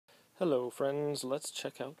Hello friends, let's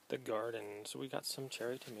check out the garden. So we got some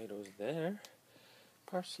cherry tomatoes there,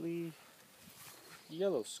 parsley,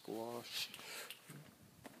 yellow squash,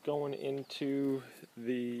 going into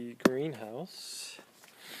the greenhouse,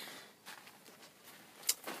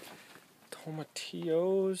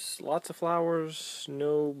 tomatillos, lots of flowers,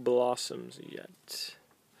 no blossoms yet.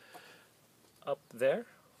 Up there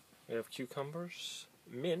we have cucumbers,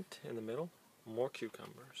 mint in the middle, more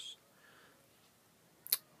cucumbers.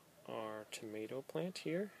 Our tomato plant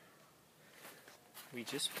here. We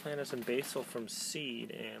just planted some basil from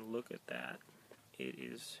seed, and look at that. It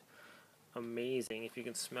is amazing. If you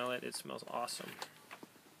can smell it, it smells awesome.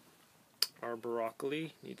 Our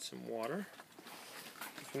broccoli needs some water.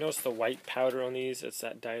 If you notice the white powder on these, it's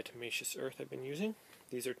that diatomaceous earth I've been using.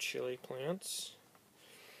 These are chili plants.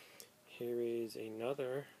 Here is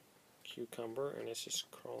another cucumber, and it's just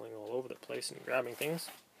crawling all over the place and grabbing things.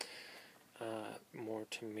 More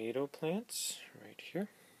tomato plants right here.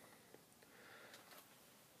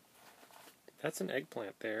 That's an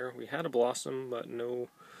eggplant there. We had a blossom, but no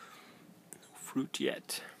fruit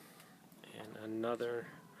yet. And another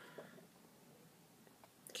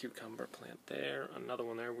cucumber plant there. Another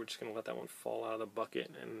one there. We're just going to let that one fall out of the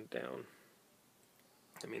bucket and down.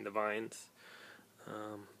 The vines.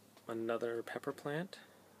 Another pepper plant.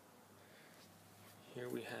 Here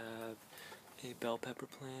we have a bell pepper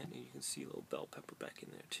plant, and you can see a little bell pepper back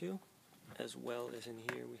in there too, as well as in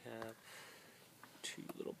here we have two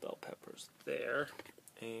little bell peppers there,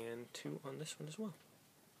 and two on this one as well.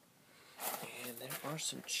 And there are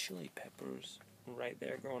some chili peppers right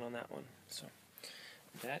there growing on that one. So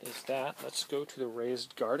that is that. Let's go to the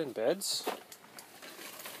raised garden beds.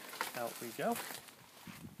 Out we go.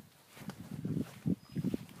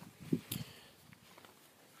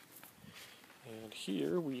 And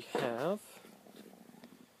here we have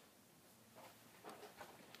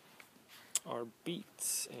our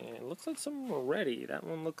beets, and it looks like some of them are ready. That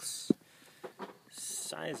one looks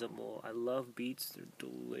sizable. I love beets, they're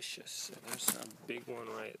delicious. And there's a big one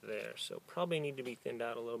right there, so probably need to be thinned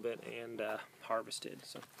out a little bit and harvested.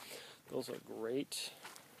 So those are great.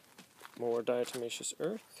 More diatomaceous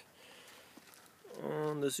earth.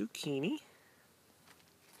 On the zucchini,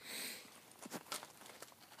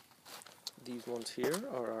 these ones here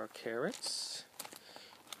are our carrots,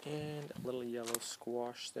 and a little yellow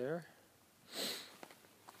squash there.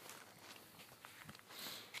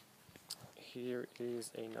 Here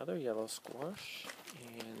is another yellow squash,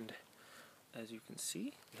 and as you can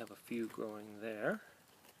see, we have a few growing there.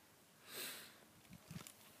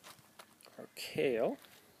 Our kale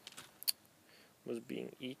was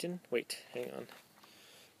being eaten. Wait, hang on.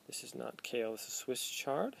 This is not kale, this is Swiss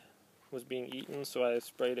chard. Was being eaten, so I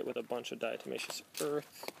sprayed it with a bunch of diatomaceous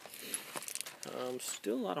earth.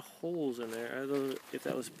 Still a lot of holes in there. I don't know if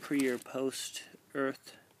that was pre or post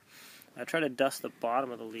earth. I try to dust the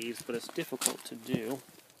bottom of the leaves, but it's difficult to do.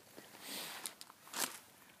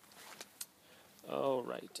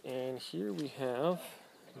 Alright, and here we have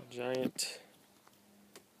a giant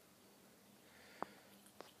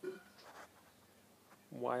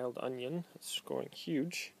wild onion. It's growing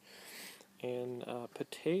huge. And a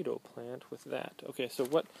potato plant with that. Okay, so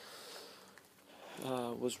what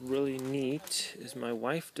was really neat is my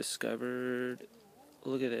wife discovered,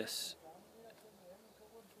 look at this,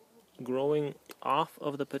 growing off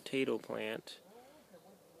of the potato plant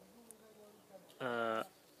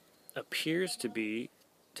appears to be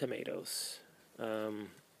tomatoes,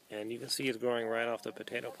 and you can see it's growing right off the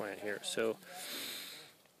potato plant here, so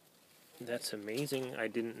that's amazing. I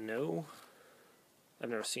didn't know. I've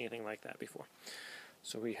never seen anything like that before.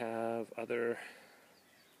 So we have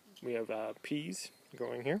peas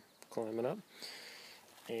growing here, climbing up,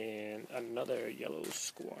 and another yellow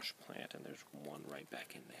squash plant, and there's one right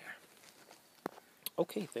back in there.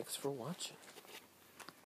 Okay, thanks for watching.